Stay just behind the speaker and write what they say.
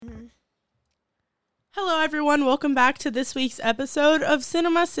Hello, everyone. Welcome back to this week's episode of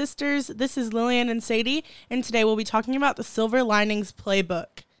Cinema Sisters. This is Lilian and Sadie, and today we'll be talking about the Silver Linings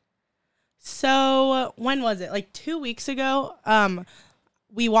Playbook. So, when was it? Like 2 weeks ago,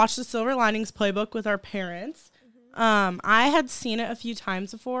 we watched the Silver Linings Playbook with our parents. I had seen it a few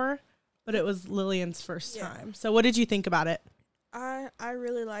times before, but it was Lillian's first time. So, what did you think about it? I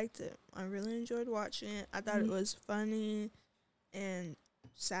really liked it. I really enjoyed watching it. I thought it was funny and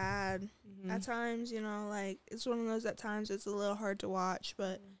sad at times, like it's one of those at times it's a little hard to watch,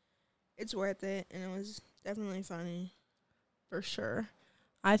 but it's worth it, and it was definitely funny. For sure.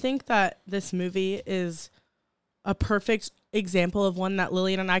 I think that this movie is a perfect example of one that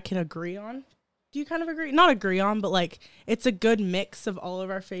Lilian and I can agree on. Do you kind of agree? Not agree on, but like it's a good mix of all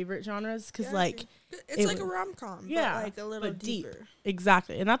of our favorite genres because it's like a rom-com, but like a little deeper. Deep.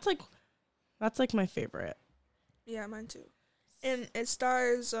 Exactly. And that's like my favorite. Yeah, mine too. And it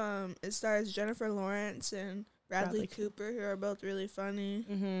stars Jennifer Lawrence and Bradley Cooper, who are both really funny.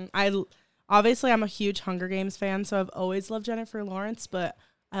 I'm a huge Hunger Games fan, so I've always loved Jennifer Lawrence, but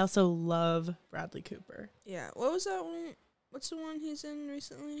I also love Bradley Cooper. Yeah. What was that one? What's the one he's in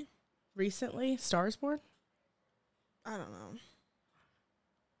recently? Stars Born? I don't know.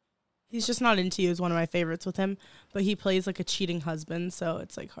 He's just not into you is one of my favorites with him, but he plays like a cheating husband, so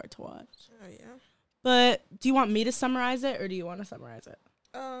it's like hard to watch. Oh yeah. But do you want me to summarize it, or do you want to summarize it?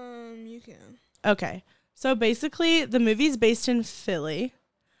 You can. Okay. So basically, the movie's based in Philly,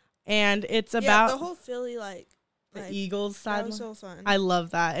 and it's about the whole Philly the Eagles side. That was so fun. I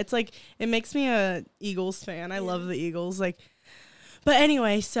love that. It's like it makes me a Eagles fan. I love the Eagles. But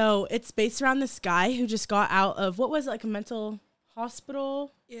anyway, so it's based around this guy who just got out of what was it, like a mental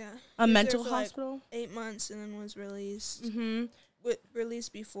hospital? Yeah. A mental hospital. Like 8 months and then was released.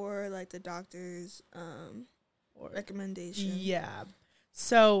 Released before the doctor's recommendation. Yeah.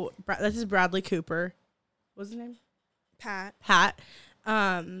 So this is Bradley Cooper. What's his name? Pat.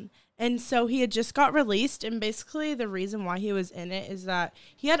 And so he had just got released, and basically the reason why he was in it is that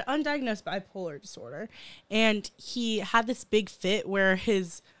he had undiagnosed bipolar disorder, and he had this big fit where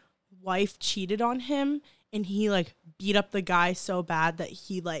his wife cheated on him, and he beat up the guy so bad that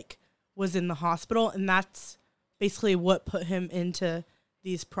he was in the hospital, and that's basically what put him into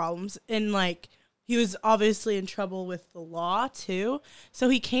these problems. And he was obviously in trouble with the law too. So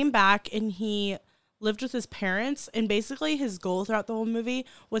he came back and he lived with his parents, and basically his goal throughout the whole movie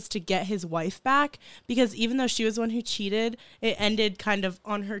was to get his wife back, because even though she was the one who cheated, it ended kind of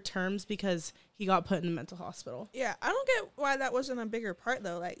on her terms because he got put in the mental hospital. Yeah, I don't get why that wasn't a bigger part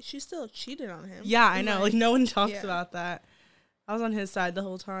though. She still cheated on him. Yeah, I know. No one talks about that. I was on his side the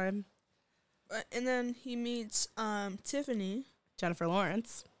whole time. And then he meets Tiffany, Jennifer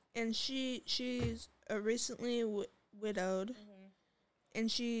Lawrence, and she's recently widowed, and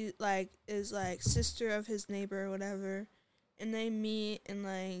she is sister of his neighbor or whatever, and they meet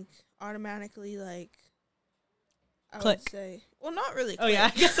and automatically I would say, well, not really. Oh yeah,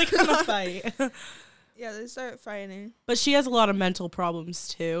 I guess they kind of fight. Yeah, they start fighting. But she has a lot of mental problems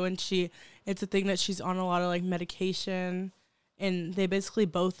too, and it's a thing that she's on a lot of medication. And they basically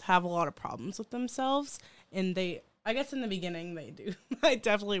both have a lot of problems with themselves. And I guess in the beginning they do. I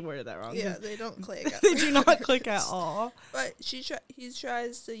definitely worded that wrong. Yeah, they don't click. They do not click at all. But he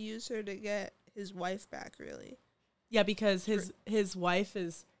tries to use her to get his wife back, really. Yeah, because his wife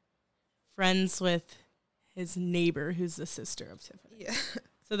is friends with his neighbor, who's the sister of Tiffany. Yeah.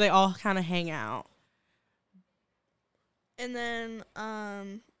 So they all kind of hang out. And then,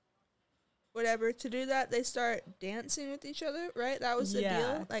 to do that, they start dancing with each other, right? That was the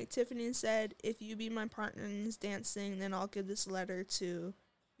deal. Tiffany said, if you be my partner in this dancing, then I'll give this letter to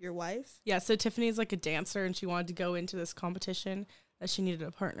your wife. Yeah, so Tiffany's a dancer, and she wanted to go into this competition that she needed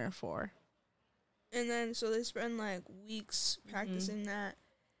a partner for. And then, so they spend, weeks practicing that.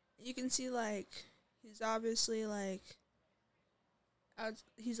 You can see, he's obviously,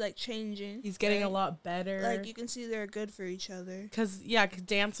 he's changing. He's getting a lot better. You can see they're good for each other. Because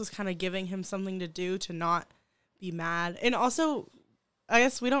dance was kind of giving him something to do to not be mad. And also, I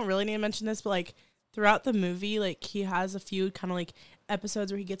guess we don't really need to mention this, but throughout the movie, he has a few kind of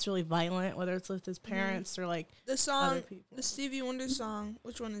episodes where he gets really violent, whether it's with his parents or the song, other people. The Stevie Wonder song.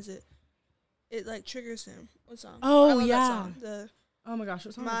 Which one is it? It triggers him. What song? Oh, I love yeah. That song. Oh my gosh,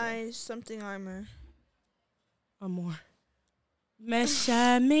 what song My is it? Something Armor. Amor.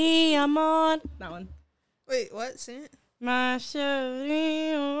 Mi amor. That one. Wait, what? Sing it. My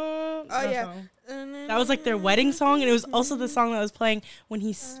Chevy. Oh, yeah. Song. That was like their wedding song, and it was also the song that was playing when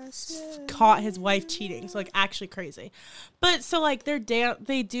he caught his wife cheating. So like actually crazy. But so like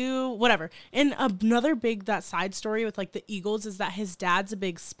they do whatever. And another big that side story with like the Eagles is that his dad's a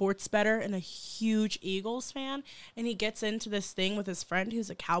big sports bettor and a huge Eagles fan, and he gets into this thing with his friend who's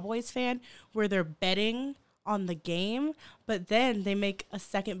a Cowboys fan where they're betting on the game, but then they make a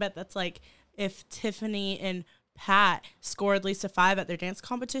second bet that's like if Tiffany and Pat score at least a 5 at their dance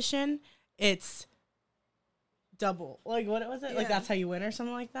competition, it's double. Like, what was it? Yeah. Like, that's how you win or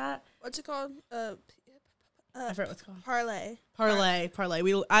something like that? What's it called? I forgot what it's called. Parlay. Parlay.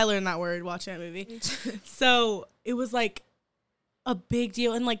 I learned that word watching that movie. So, it was, like, a big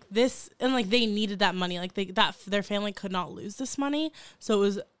deal. And, like, they needed that money. Like, their family could not lose this money. So, it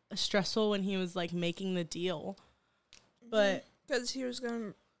was stressful when he was, like, making the deal. But... Because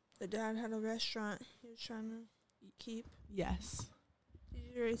the dad had a restaurant he was trying to keep. Yes. Did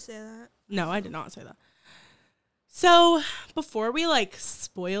you already say that? No, I did not say that. So, before we, like,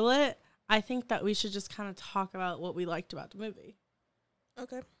 spoil it, I think that we should just kind of talk about what we liked about the movie.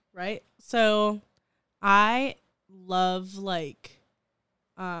 Okay. Right? So, I love, like,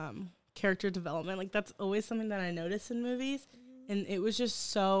 character development. Like, that's always something that I notice in movies. Mm-hmm. And it was just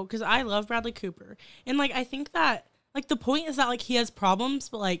so... Because I love Bradley Cooper. And, like, I think that... Like, the point is that, like, he has problems,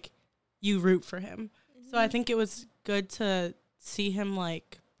 but, like, you root for him. Mm-hmm. So I think it was good to see him,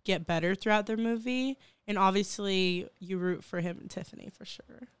 like, get better throughout the movie. And obviously, you root for him and Tiffany, for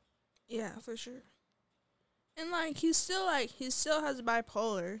sure. Yeah, for sure. And, like, he still has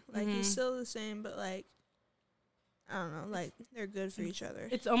bipolar. Like, he's still the same, but, like, I don't know. Like, they're good for each other.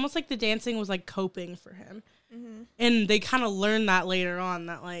 It's almost like the dancing was, like, coping for him. Mm-hmm. And they kind of learn that later on,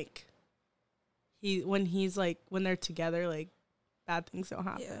 that, like... when they're together, like, bad things don't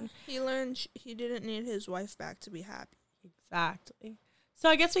happen. Yeah. He learned he didn't need his wife back to be happy. Exactly. So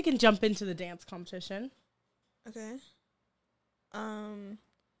I guess we can jump into the dance competition. Okay.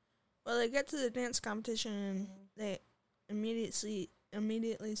 Well, they get to the dance competition and they immediately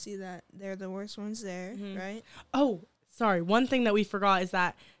see that they're the worst ones there, right? Oh, sorry. One thing that we forgot is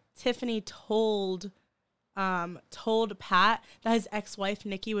that Tiffany told Pat that his ex-wife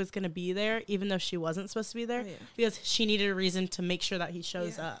Nikki was going to be there even though she wasn't supposed to be there because she needed a reason to make sure that he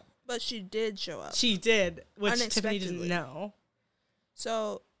shows up. But she did show up. She did, which Tiffany didn't know.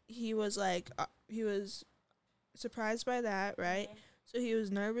 So he was like, he was surprised by that, right? Mm-hmm. So he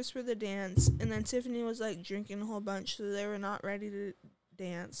was nervous for the dance, and then Tiffany was like drinking a whole bunch, so they were not ready to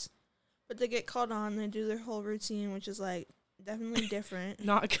dance. But they get called on, they do their whole routine, which is like definitely different.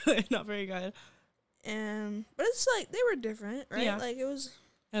 Not good, not very good. But it's like, they were different, right? Yeah. Like, it was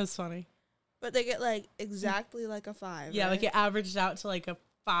funny. But they get, like, exactly like a 5, yeah, right? Like, it averaged out to, like, a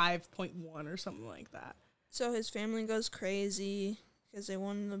 5.1 or something like that. So his family goes crazy because they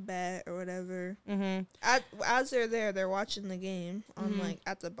won the bet or whatever. Mm-hmm. As they're there, they're watching the game on, like,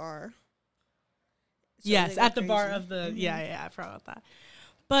 at the bar. So yes, at the bar of the, yeah, I forgot about that.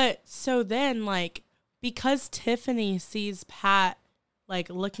 But, so then, like, because Tiffany sees Pat, like,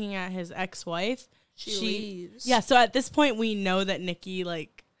 looking at his ex-wife... She leaves. Yeah, so at this point, we know that Nikki,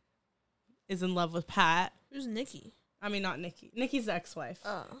 like, is in love with Pat. Who's Nikki? I mean, not Nikki. Nikki's the ex-wife.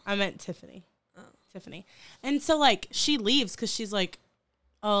 Oh. I meant Tiffany. Oh. Tiffany. And so, like, she leaves because she's like,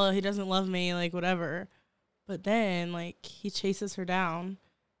 oh, he doesn't love me, like, whatever. But then, like, he chases her down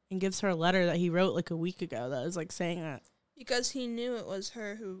and gives her a letter that he wrote, like, a week ago that was, like, saying that. Because he knew it was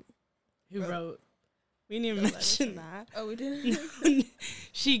her who wrote. We didn't even mention that. Oh, we didn't?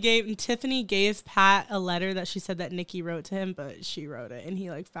 Tiffany gave Pat a letter that she said that Nikki wrote to him, but she wrote it, and he,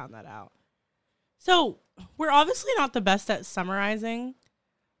 like, found that out. So, we're obviously not the best at summarizing,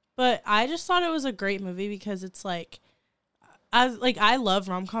 but I just thought it was a great movie because it's, like, I love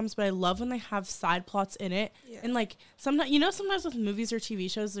rom-coms, but I love when they have side plots in it. Yeah. And, like, sometimes with movies or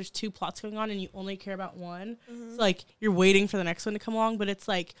TV shows, there's 2 plots going on, and you only care about one. Mm-hmm. So, like, you're waiting for the next one to come along, but it's,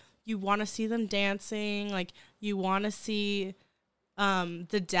 like... You want to see them dancing, like, you want to see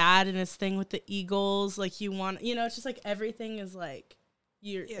the dad and his thing with the Eagles, like, you want, it's just, like, everything is, like,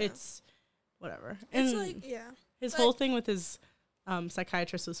 it's whatever. And it's, like, his whole thing with his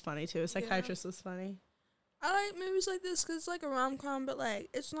psychiatrist was funny, too. His psychiatrist was funny. I like movies like this because it's, like, a rom-com, but, like,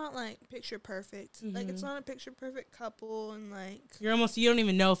 it's not, like, picture perfect. Mm-hmm. Like, it's not a picture perfect couple, and, like... you don't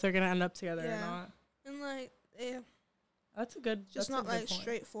even know if they're going to end up together or not. And, like, yeah. That's a good. Just not like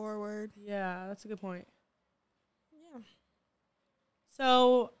straightforward. Yeah, that's a good point. Yeah.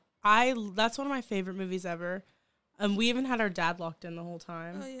 So that's one of my favorite movies ever. We even had our dad locked in the whole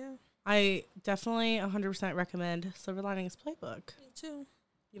time. Oh yeah. I definitely 100% recommend Silver Linings Playbook. Me too.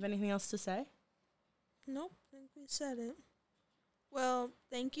 You have anything else to say? Nope. I think we said it. Well,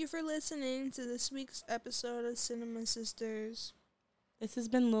 thank you for listening to this week's episode of Cinema Sisters. This has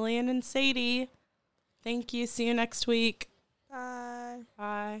been Lilian and Sadie. Thank you. See you next week. Bye.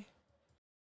 Bye.